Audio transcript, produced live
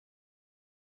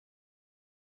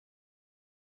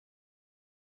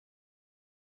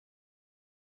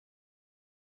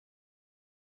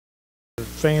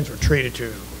Fans were treated to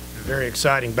a very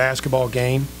exciting basketball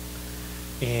game,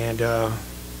 and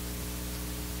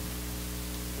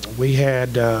we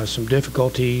had some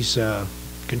difficulties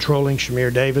controlling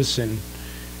Shamir Davis, and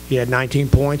he had 19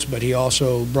 points, but he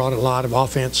also brought a lot of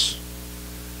offense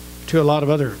to a lot of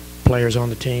other players on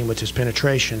the team with his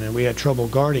penetration, and we had trouble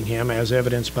guarding him, as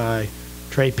evidenced by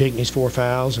Trey Pinckney's 4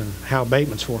 fouls and Hal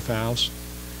Bateman's 4 fouls.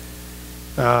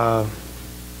 I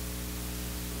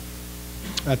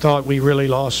thought we really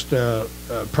lost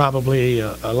probably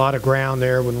a lot of ground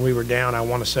there when we were down, I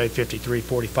want to say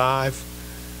 53-45.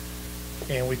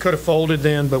 And we could have folded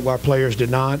then, but our players did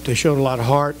not. They showed a lot of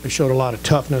heart. They showed a lot of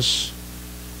toughness.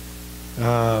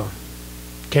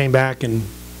 Came back and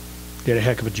did a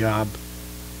heck of a job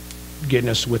getting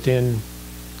us within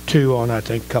 2 on, I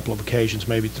think, a couple of occasions,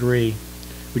 maybe 3.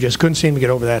 We just couldn't seem to get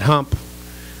over that hump.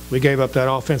 We gave up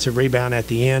that offensive rebound at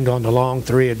the end on the long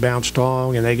 3. It bounced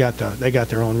long, and they got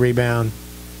their own rebound.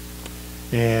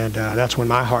 And that's when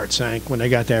my heart sank, when they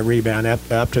got that rebound.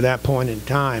 Up to that point in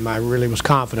time, I really was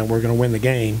confident we're going to win the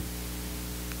game.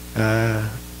 But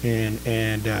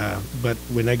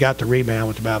when they got the rebound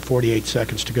with about 48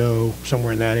 seconds to go,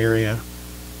 somewhere in that area,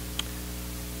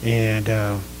 and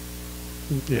I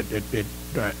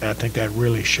think that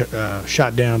really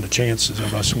shot down the chances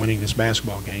of us winning this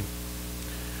basketball game.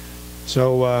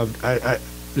 So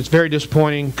it's very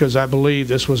disappointing, because I believe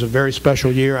this was a very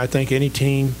special year. I think any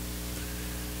team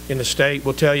in the state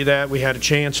will tell you that. We had a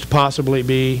chance to possibly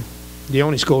be the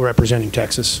only school representing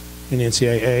Texas in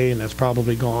NCAA, and that's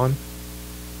probably gone.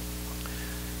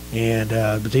 And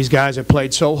but these guys have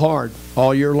played so hard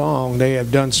all year long. They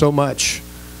have done so much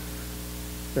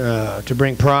to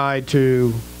bring pride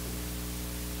to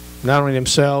not only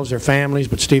themselves, their families,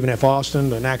 but Stephen F. Austin,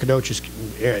 the Nacogdoches,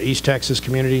 East Texas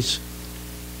communities.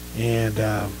 And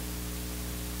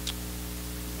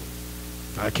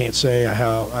I can't say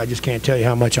I just can't tell you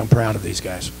how much I'm proud of these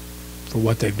guys for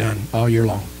what they've done all year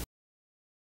long.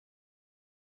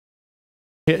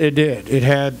 It did. It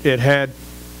had,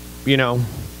 you know.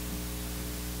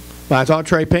 But I thought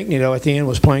Trey Pinckney, though, at the end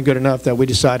was playing good enough that we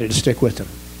decided to stick with him.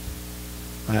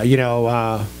 I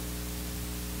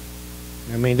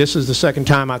mean, this is the second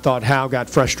time I thought Hal got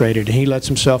frustrated, and he lets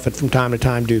himself from time to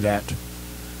time do that.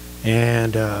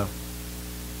 And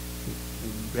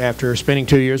after spending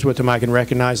 2 years with him, I can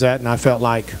recognize that, and I felt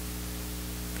like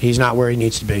he's not where he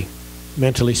needs to be,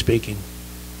 mentally speaking.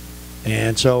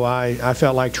 And so I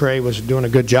felt like Trey was doing a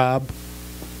good job,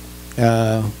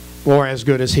 or as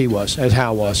good as he was, as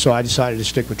Hal was. So I decided to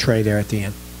stick with Trey there at the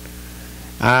end.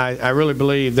 I really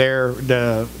believe there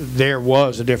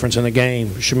was a difference in the game.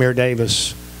 Shamir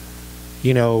Davis,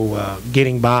 you know,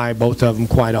 getting by both of them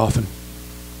quite often,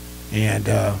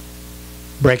 and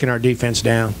breaking our defense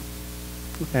down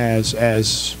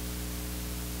as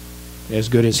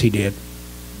good as he did.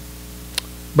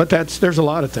 But there's a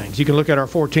lot of things. You can look at our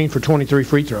 14 for 23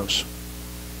 free throws.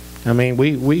 I mean,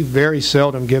 we very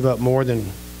seldom give up more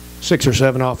than 6 or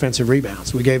 7 offensive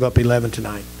rebounds. We gave up 11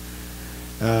 tonight.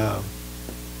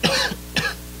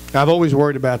 I've always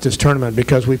worried about this tournament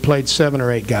because we played 7 or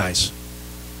 8 guys.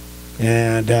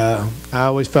 And I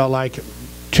always felt like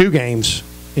 2 games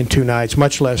in 2 nights,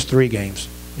 much less 3 games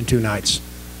in 2 nights,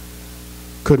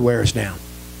 could wear us down.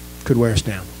 Could wear us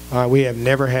down. We have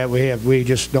never had. We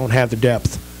just don't have the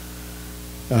depth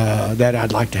that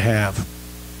I'd like to have.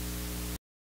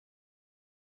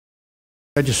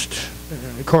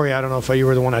 Corey, I don't know if you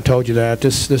were the one I told you that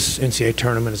this NCAA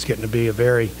tournament is getting to be a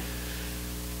very,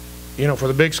 you know, for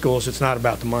the big schools, it's not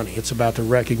about the money. It's about the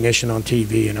recognition on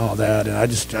TV and all that. And I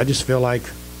just feel like,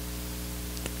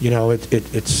 you know,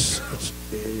 it's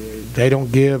they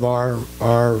don't give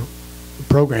our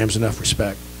programs enough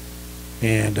respect.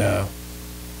 And I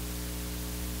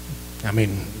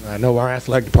mean, I know our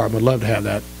athletic department would love to have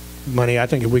that money. I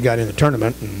think if we got in the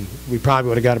tournament, and we probably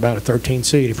would have got about a 13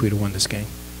 seed if we'd have won this game.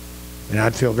 And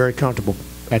I'd feel very comfortable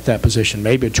at that position,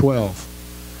 maybe a 12.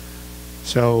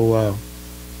 So,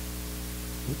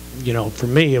 you know, for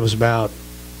me, it was about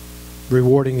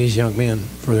rewarding these young men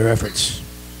for their efforts,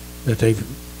 that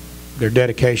their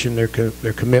dedication, their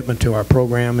commitment to our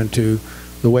program and to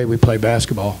the way we play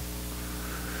basketball.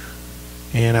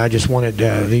 And I just wanted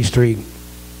these 3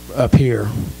 up here,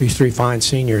 these 3 fine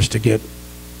seniors, to get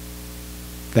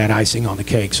that icing on the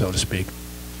cake, so to speak.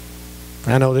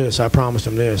 I know this, I promised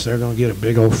them this, they're going to get a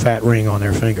big old fat ring on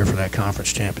their finger for that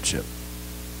conference championship.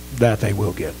 That they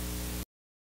will get.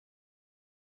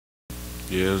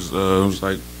 Yeah, it was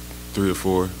like 3 or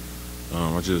 4.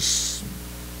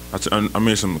 I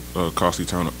made some costly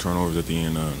turnovers at the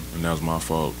end, and that was my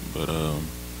fault. But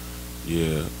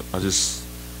yeah,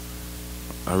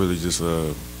 I really just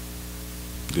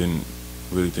didn't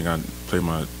really think I played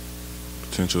my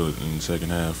potential in the second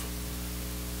half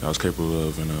that I was capable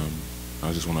of, and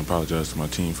I just want to apologize to my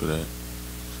team for that.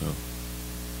 So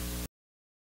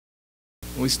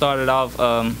we started off,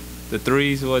 the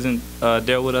threes wasn't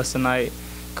there with us tonight.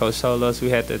 Coach told us we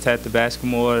had to attack the basket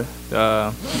more,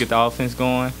 get the offense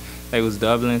going. They was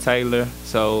doubling Taylor,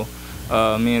 so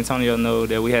me and Antonio know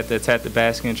that we had to attack the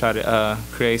basket and try to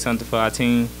create something for our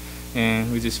team, and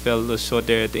we just fell a little short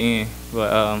there at the end.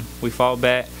 But we fought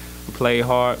back, we played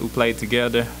hard, we played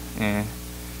together, and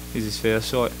we just fell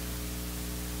short.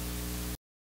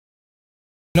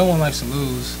 No one likes to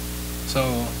lose,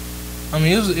 so I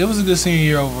mean it was a good senior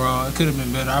year overall. It could have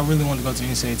been better. I really wanted to go to the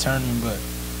NCAA tournament, but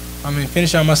I mean,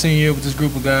 finish out my senior year with this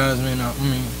group of guys.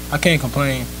 I can't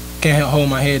complain. Can't hold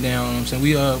my head down. You know what I'm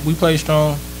saying, we played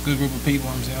strong, good group of people. You know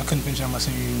what I'm saying, I couldn't finish out my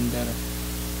senior year even better.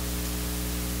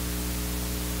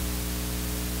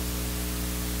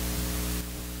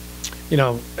 You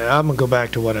know, I'm gonna go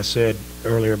back to what I said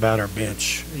earlier about our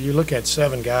bench. You look at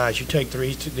 7 guys. You take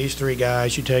these 3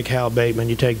 guys. You take Hal Bateman.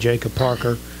 You take Jacob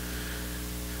Parker,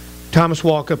 Thomas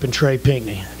Walkup, and Trey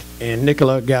Pinckney. And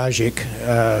Nikola Gajic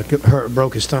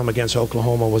broke his thumb against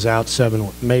Oklahoma, was out 7,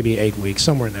 maybe 8 weeks,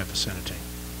 somewhere in that vicinity.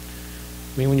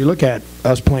 I mean, when you look at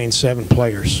us playing 7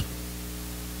 players,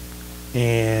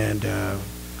 and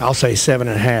I'll say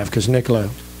 7.5, because Nikola,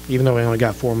 even though he only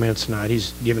got 4 minutes tonight,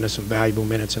 he's given us some valuable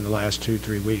minutes in the last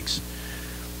 2-3 weeks.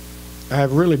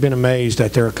 I've really been amazed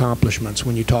at their accomplishments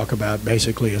when you talk about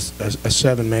basically a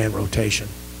 7-man rotation.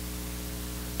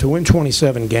 To win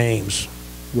 27 games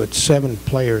with 7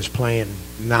 players playing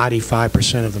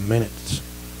 95% of the minutes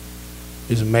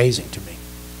is amazing to me,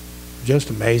 just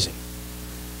amazing.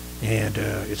 And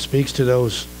it speaks to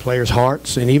those players'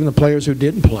 hearts, and even the players who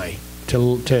didn't play,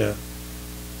 to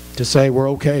say, we're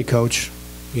okay, coach.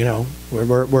 You know,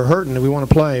 we're hurting and we want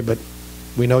to play, but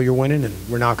we know you're winning, and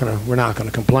we're not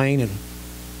gonna complain, and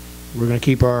we're gonna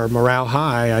keep our morale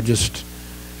high. It's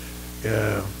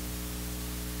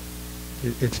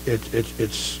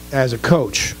as a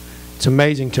coach, it's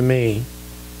amazing to me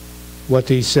what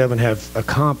these 7 have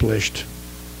accomplished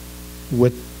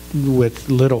with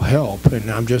little help, and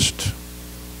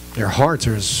their hearts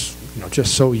are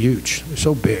just so huge, they're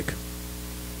so big.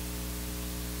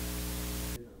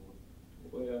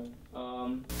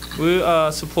 We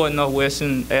support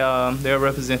Northwestern. They're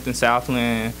representing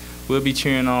Southland. We'll be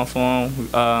cheering on for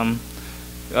them.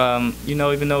 You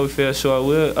know, even though we fell short,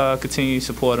 we'll continue to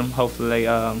support them. Hopefully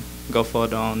they go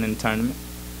further on in the tournament.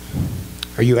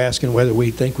 Are you asking whether we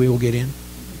think we will get in?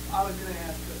 I was going to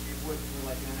ask if what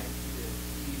like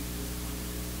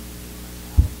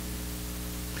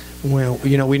NIT. Well,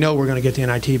 you know, we know we're going to get the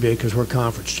NIT bid because we're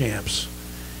conference champs.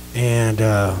 And,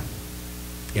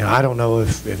 you know, I don't know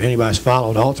if anybody's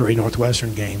followed all 3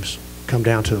 Northwestern games come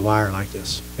down to the wire like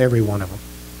this, every one of them.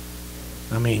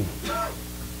 I mean,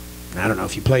 I don't know,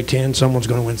 if you play 10, someone's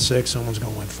going to win 6, someone's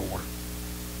going to win 4.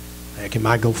 Heck, it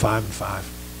might go 5-5.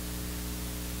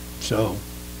 So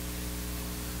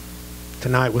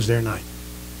tonight was their night.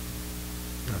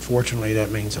 Unfortunately,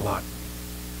 that means a lot.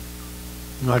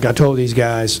 Like I told these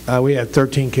guys, we had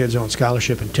 13 kids on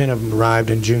scholarship, and 10 of them arrived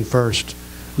in June 1st,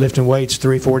 lifting weights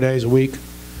 3-4 days a week,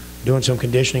 doing some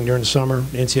conditioning during the summer.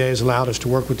 The NCAA has allowed us to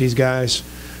work with these guys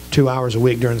 2 hours a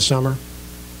week during the summer.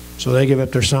 So they give up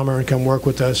their summer and come work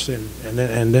with us, and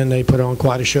then they put on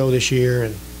quite a show this year.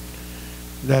 And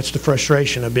that's the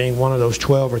frustration of being one of those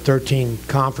 12 or 13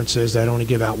 conferences that only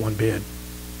give out 1 bid.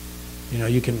 You know,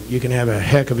 you can have a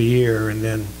heck of a year, and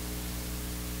then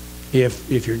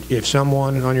if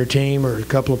someone on your team or a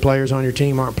couple of players on your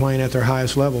team aren't playing at their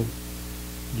highest level,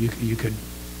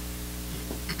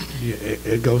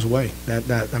 it goes away.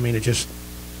 I mean, it just,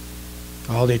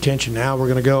 all the attention. Now we're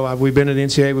going to go. We've been at the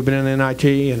NCAA, we've been in the NIT,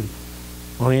 and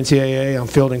on the NCAA, I'm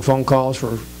fielding phone calls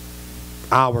for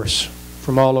hours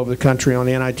from all over the country. On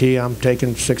the NIT, I'm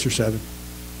taking 6 or 7,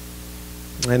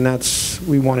 and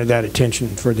we wanted that attention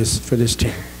for this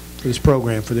team, for this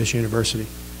program, for this university.